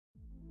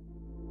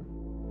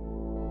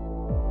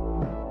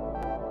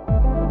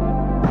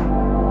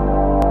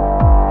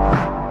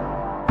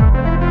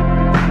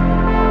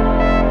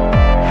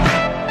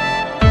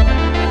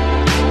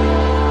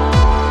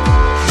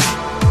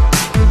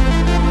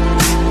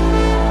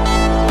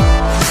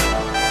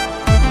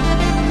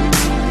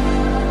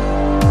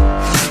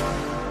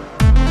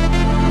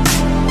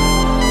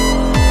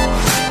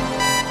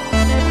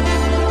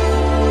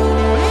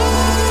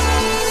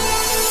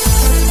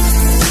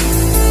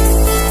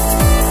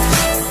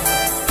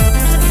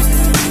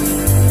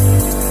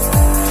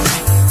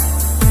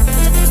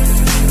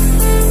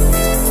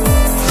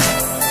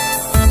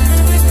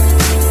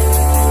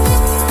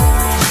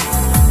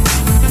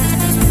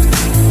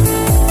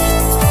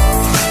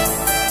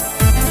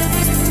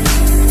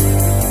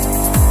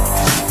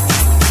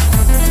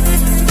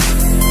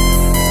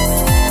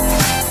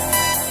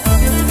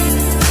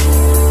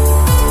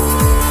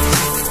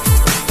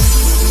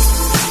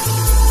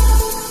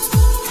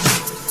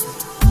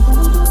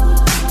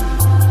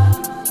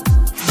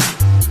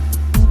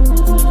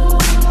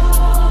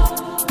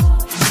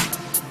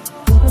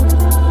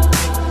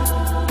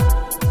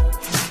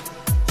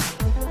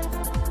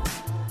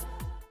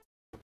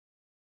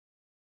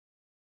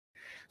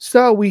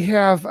So we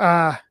have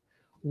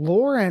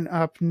Lauren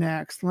up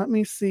next. Let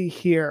me see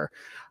here.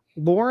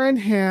 Lauren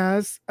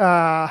has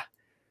some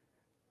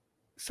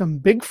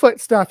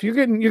Bigfoot stuff. You're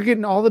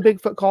getting all the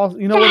Bigfoot calls.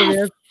 You know what it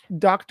is?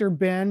 Dr.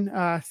 Ben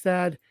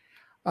said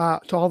to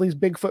all these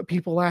Bigfoot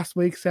people last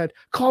week, said,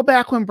 call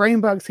back when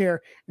Brainbug's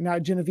here. And now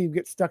Genevieve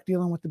gets stuck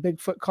dealing with the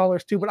Bigfoot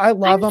callers too, but I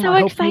love them. So I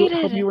hope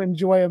excited. you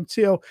enjoy them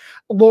too.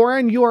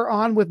 Lauren, you are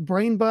on with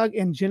Brainbug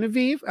and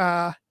Genevieve.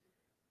 How's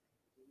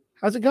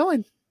it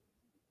going?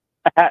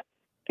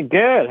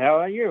 Good. How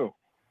are you?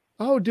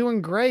 Oh,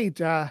 doing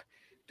great.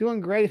 Doing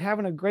great.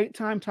 Having a great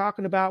time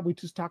talking about, we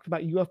just talked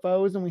about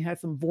UFOs and we had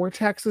some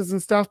vortexes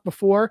and stuff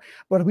before,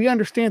 but we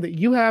understand that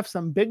you have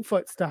some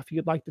Bigfoot stuff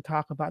you'd like to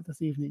talk about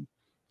this evening.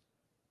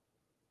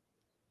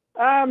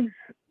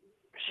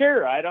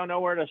 Sure. I don't know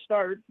where to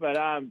start, but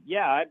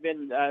yeah, I've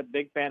been a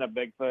big fan of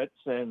Bigfoot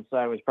since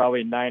I was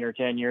probably 9 or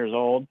 10 years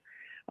old.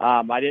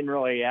 I didn't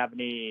really have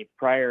any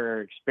prior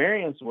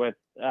experience with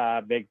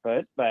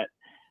Bigfoot, but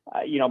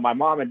you know, my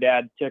mom and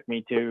dad took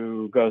me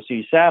to go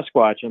see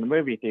Sasquatch in the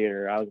movie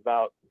theater. It was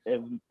about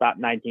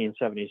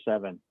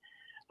 1977.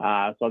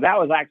 So that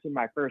was actually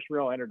my first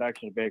real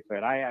introduction to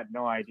Bigfoot. I had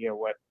no idea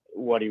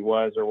what he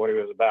was or what he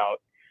was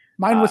about.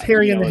 Mine was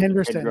Harry and the as a kid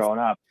Hendersons. growing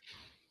up.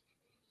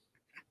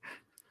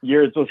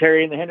 Yours was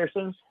Harry and the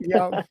Hendersons?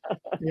 Yeah.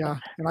 Yeah.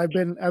 And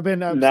I've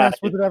been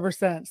obsessed with it ever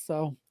since.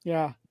 So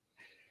yeah.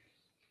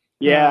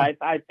 Yeah,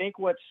 I think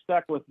what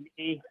stuck with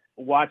me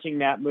watching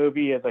that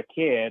movie as a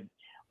kid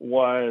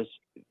was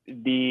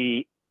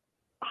the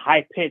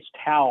high-pitched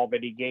howl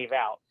that he gave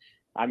out.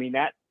 I mean,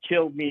 that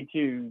chilled me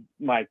to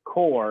my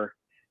core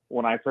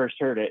when I first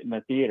heard it in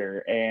the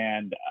theater.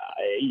 And,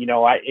 you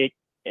know, it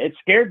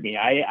scared me.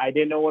 I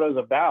didn't know what it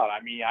was about.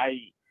 I mean,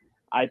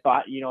 I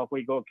thought, you know, if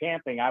we go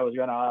camping, I was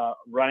going to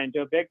run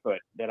into a Bigfoot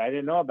that I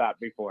didn't know about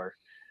before.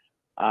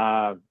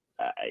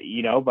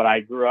 You know, but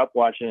I grew up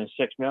watching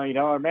 $6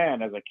 Million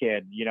Man as a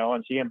kid, you know,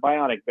 and seeing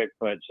bionic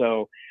Bigfoot.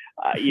 So,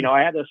 you know,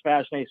 I had this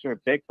fascination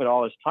with Bigfoot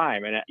all this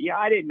time. And yeah,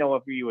 I didn't know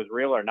if he was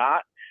real or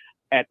not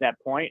at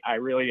that point. I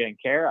really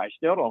didn't care. I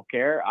still don't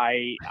care.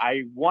 I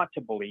want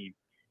to believe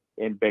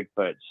in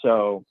Bigfoot.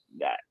 So,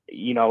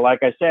 you know,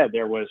 like I said,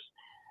 there was,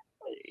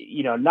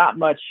 you know, not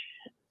much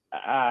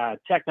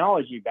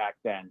technology back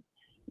then.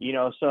 You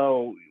know,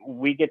 so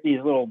we get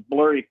these little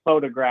blurry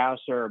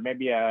photographs or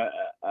maybe a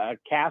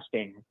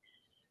casting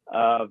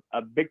of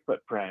a Bigfoot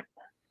print,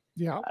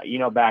 you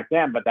know, back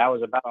then, but that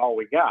was about all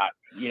we got,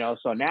 you know.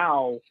 So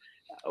now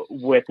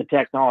with the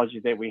technology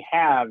that we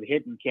have,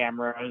 hidden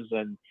cameras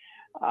and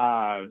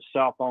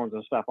cell phones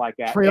and stuff like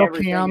that, trail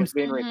everything cams is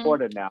being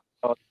recorded now.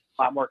 So it's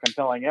a lot more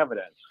compelling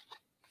evidence.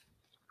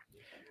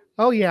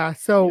 Oh yeah.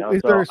 So, you know,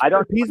 is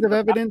there a piece of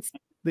evidence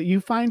that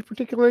you find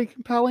particularly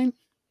compelling?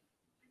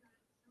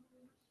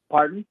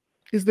 Pardon?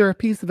 Is there a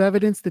piece of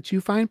evidence that you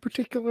find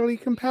particularly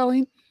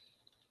compelling?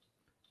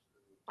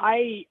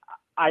 I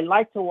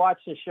like to watch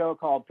the show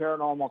called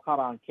Paranormal Caught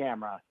on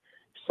Camera.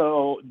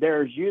 So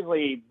there's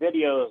usually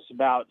videos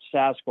about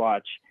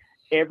Sasquatch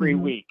every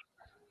week,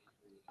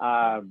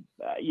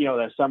 you know,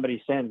 that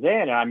somebody sends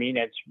in. I mean,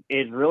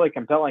 it's really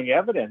compelling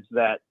evidence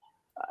that,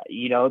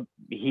 you know,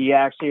 he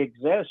actually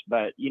exists.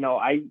 But, you know,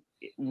 I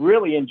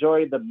really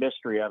enjoy the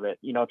mystery of it,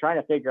 you know,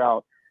 trying to figure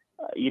out,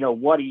 you know,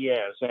 what he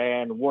is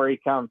and where he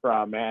come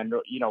from and,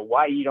 you know,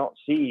 why you don't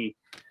see,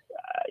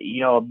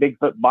 you know, a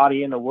Bigfoot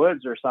body in the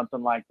woods or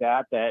something like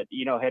that,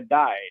 you know, had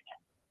died.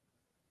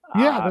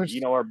 Yeah. You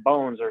know, or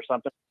bones or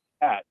something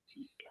like that.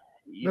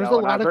 There's a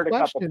lot of questions. I've heard a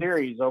couple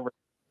theories over.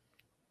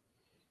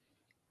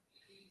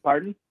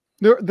 Pardon?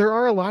 There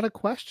are a lot of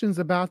questions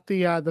about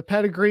the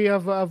pedigree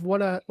of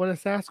what a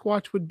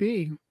Sasquatch would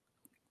be.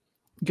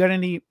 Got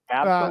any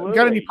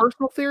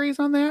personal theories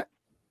on that?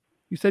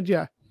 You said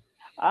yeah.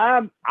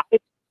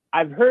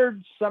 I've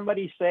heard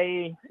somebody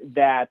say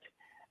that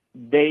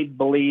they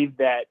believe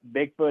that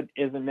Bigfoot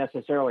isn't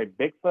necessarily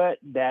Bigfoot,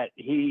 that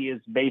he is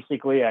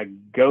basically a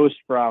ghost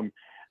from,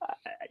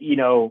 you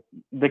know,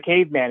 the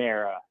caveman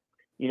era,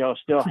 you know,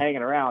 still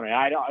hanging around. And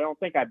I don't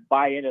think I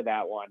buy into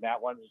that one.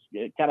 That one's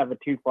kind of a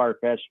too far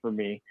fetched for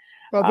me.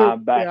 Well,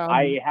 but yeah.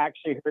 I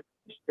actually heard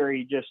this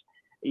theory just,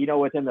 you know,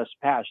 within this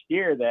past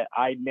year that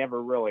I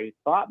never really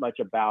thought much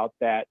about,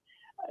 that,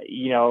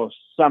 you know,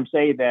 some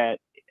say that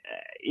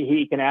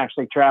he can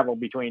actually travel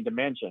between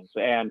dimensions.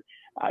 And,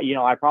 you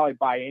know, I probably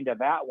buy into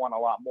that one a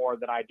lot more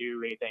than I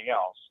do anything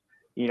else.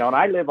 You know, and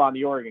I live on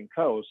the Oregon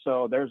coast,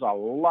 so there's a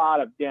lot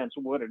of dense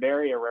wooded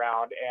area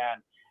around.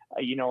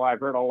 And, you know,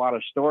 I've heard a lot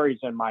of stories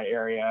in my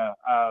area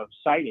of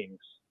sightings,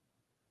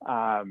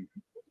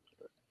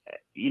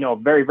 you know,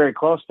 very, very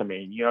close to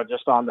me, you know,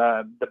 just on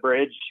the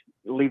bridge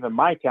leaving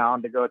my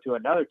town to go to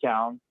another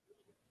town.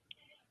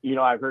 You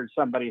know, I've heard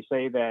somebody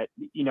say that,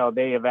 you know,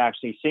 they have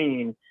actually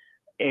seen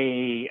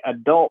a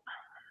adult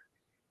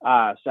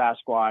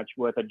Sasquatch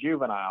with a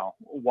juvenile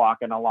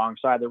walking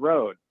alongside the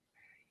road.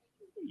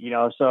 You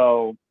know,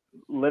 so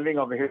living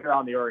over here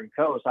on the Oregon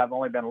coast, I've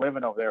only been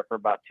living over there for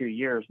about 2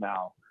 years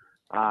now.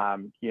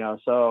 You know,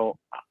 so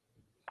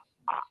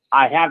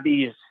I have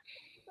these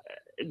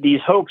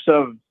hopes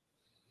of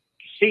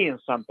seeing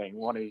something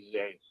one of these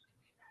days.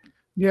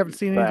 You haven't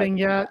seen anything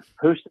yet?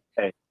 Who's to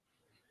say?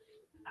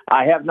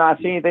 I have not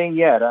seen anything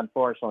yet,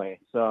 unfortunately.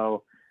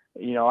 So,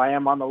 you know, I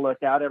am on the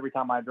lookout every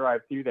time I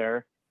drive through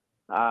there.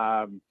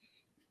 Are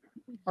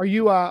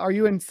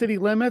you in city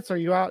limits? Are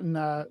you out in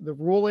the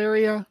rural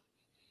area?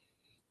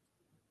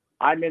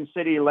 I'm in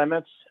city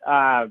limits,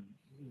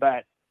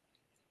 but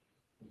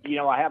you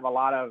know, I have a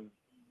lot of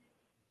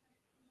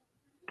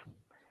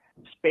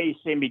space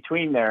in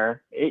between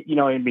there. You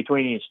know, in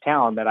between each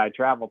town that I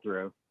travel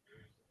through.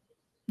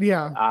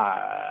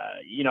 Yeah.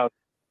 You know,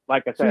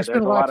 like I said, so you spend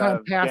there's a lot of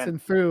time passing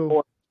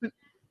through.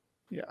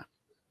 Yeah.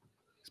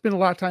 Spend a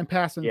lot of time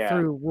passing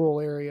through rural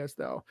areas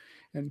though,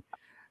 and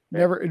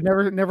never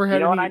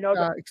had any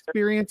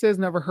experiences.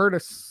 Never heard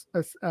a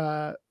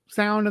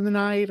sound in the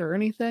night or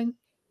anything.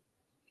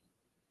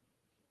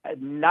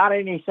 Not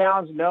any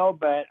sounds, no.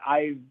 But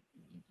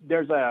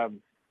there's a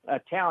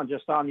town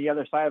just on the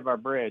other side of our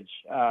bridge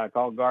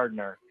called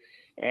Gardner,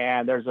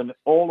 and there's an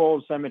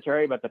old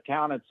cemetery, but the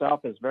town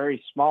itself is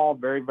very small,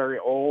 very, very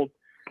old,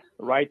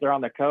 right there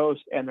on the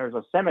coast. And there's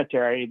a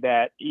cemetery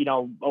that, you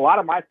know, a lot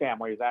of my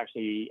family is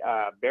actually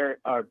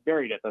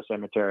buried at the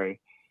cemetery,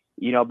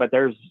 you know, but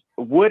there's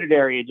a wooded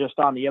area just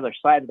on the other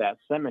side of that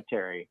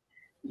cemetery,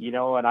 you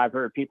know, and I've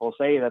heard people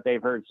say that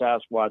they've heard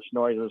Sasquatch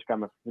noises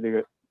coming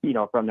through, you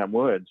know, from them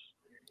woods,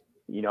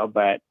 you know.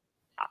 But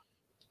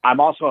I'm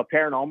also a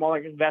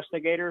paranormal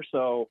investigator,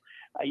 so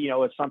you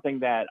know, it's something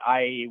that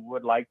I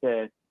would like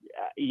to,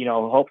 you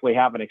know, hopefully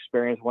have an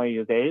experience one of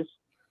these days.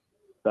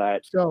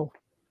 But so,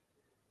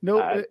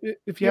 no,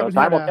 if you haven't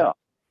had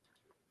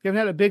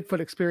a Bigfoot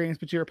experience,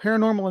 but you're a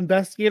paranormal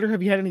investigator,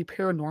 have you had any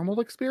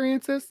paranormal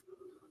experiences?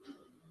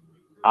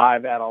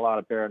 I've had a lot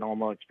of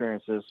paranormal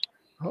experiences.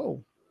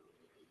 Oh,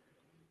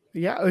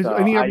 yeah. Is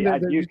any of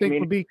them that you think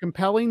would be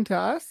compelling to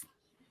us?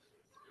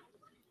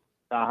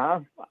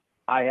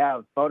 I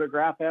have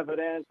photograph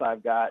evidence.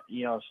 I've got,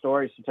 you know,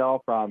 stories to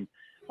tell from,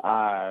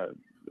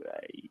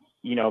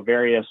 you know,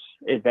 various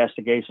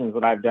investigations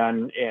that I've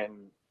done in,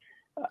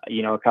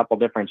 you know, a couple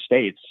different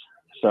states.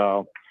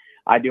 So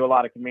I do a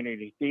lot of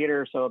community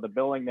theater. So the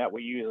building that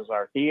we use as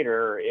our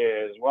theater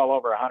is well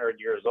over 100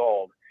 years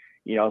old,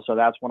 you know, so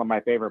that's one of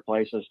my favorite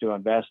places to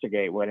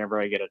investigate whenever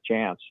I get a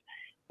chance.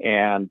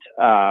 And,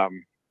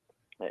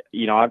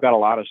 you know, I've got a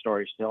lot of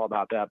stories to tell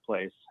about that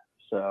place.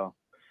 So.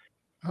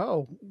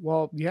 Oh,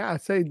 well, yeah,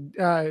 I'd say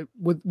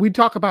we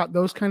talk about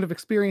those kind of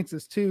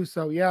experiences too.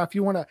 So yeah, if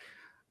you want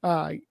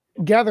to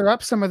gather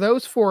up some of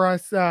those for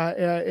us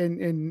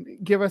and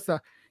give us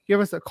a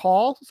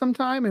call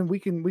sometime, and we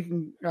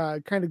can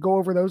kind of go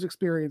over those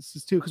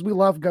experiences too, because we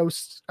love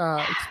ghost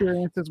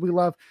experiences. We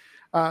love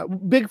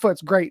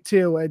Bigfoot's great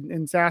too,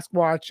 and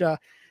Sasquatch.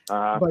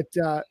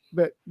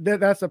 But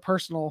that's a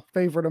personal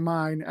favorite of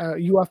mine.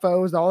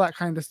 UFOs, all that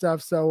kind of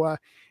stuff. So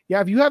yeah,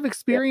 if you have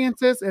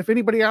experiences, if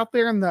anybody out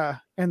there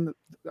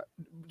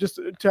just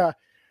to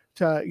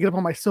get up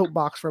on my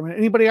soapbox for a minute,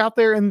 anybody out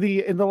there in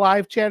the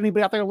live chat,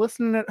 anybody out there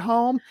listening at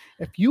home,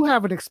 if you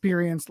have an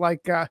experience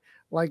like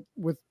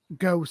with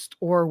ghost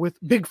or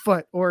with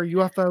Bigfoot or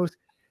UFOs,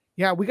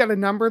 yeah, we got a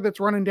number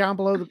that's running down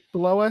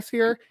below us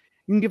here.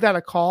 You can give that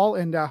a call,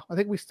 and I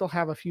think we still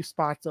have a few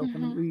spots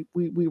open.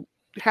 We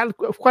had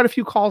quite a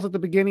few calls at the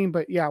beginning,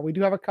 but yeah, we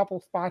do have a couple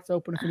spots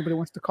open if anybody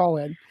wants to call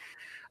in.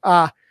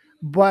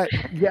 But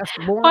yes,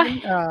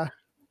 Lauren,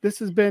 this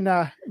has been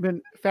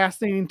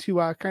fascinating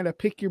to kind of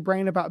pick your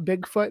brain about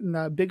Bigfoot and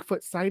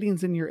Bigfoot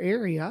sightings in your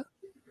area.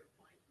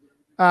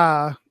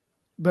 Yeah,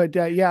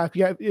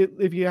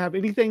 if you have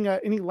anything,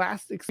 any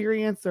last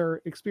experience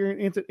or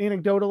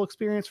anecdotal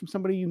experience from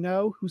somebody you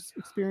know who's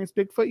experienced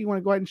Bigfoot, you want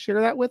to go ahead and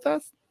share that with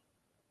us?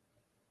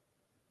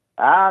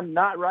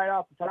 Not right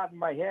off the top of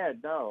my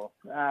head, no.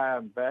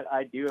 But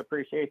I do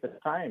appreciate the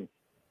time.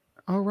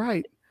 All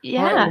right.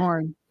 Yeah. All right,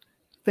 Lauren.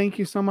 Thank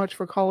you so much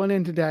for calling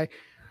in today.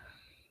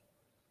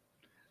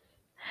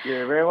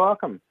 You're very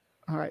welcome.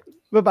 All right.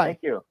 Bye-bye. Thank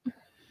you.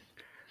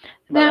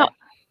 Now,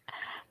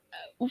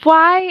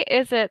 why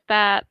is it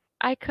that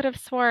I could have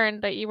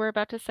sworn that you were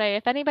about to say,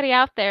 if anybody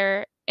out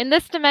there in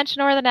this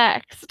dimension or the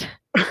next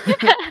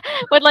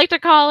would like to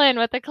call in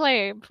with a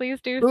claim, please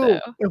do so.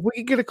 If we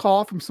could get a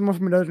call from someone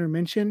from another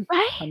dimension,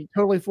 right? I'm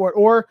totally for it.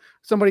 Or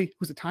somebody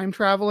who's a time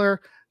traveler,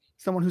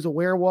 someone who's a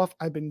werewolf.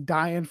 I've been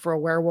dying for a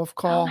werewolf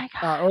call,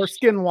 or a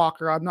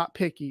skinwalker. I'm not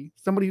picky.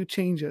 Somebody who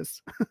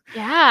changes.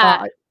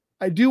 Yeah.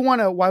 I do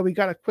want to, while we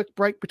got a quick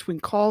break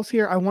between calls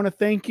here, I want to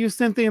thank you,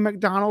 Cynthia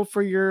McDonald,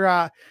 for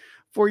your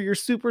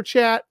super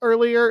chat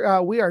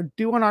earlier. We are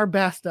doing our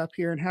best up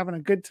here and having a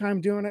good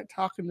time doing it,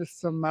 talking to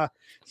some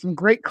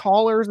great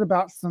callers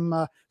about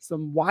some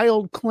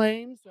wild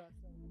claims.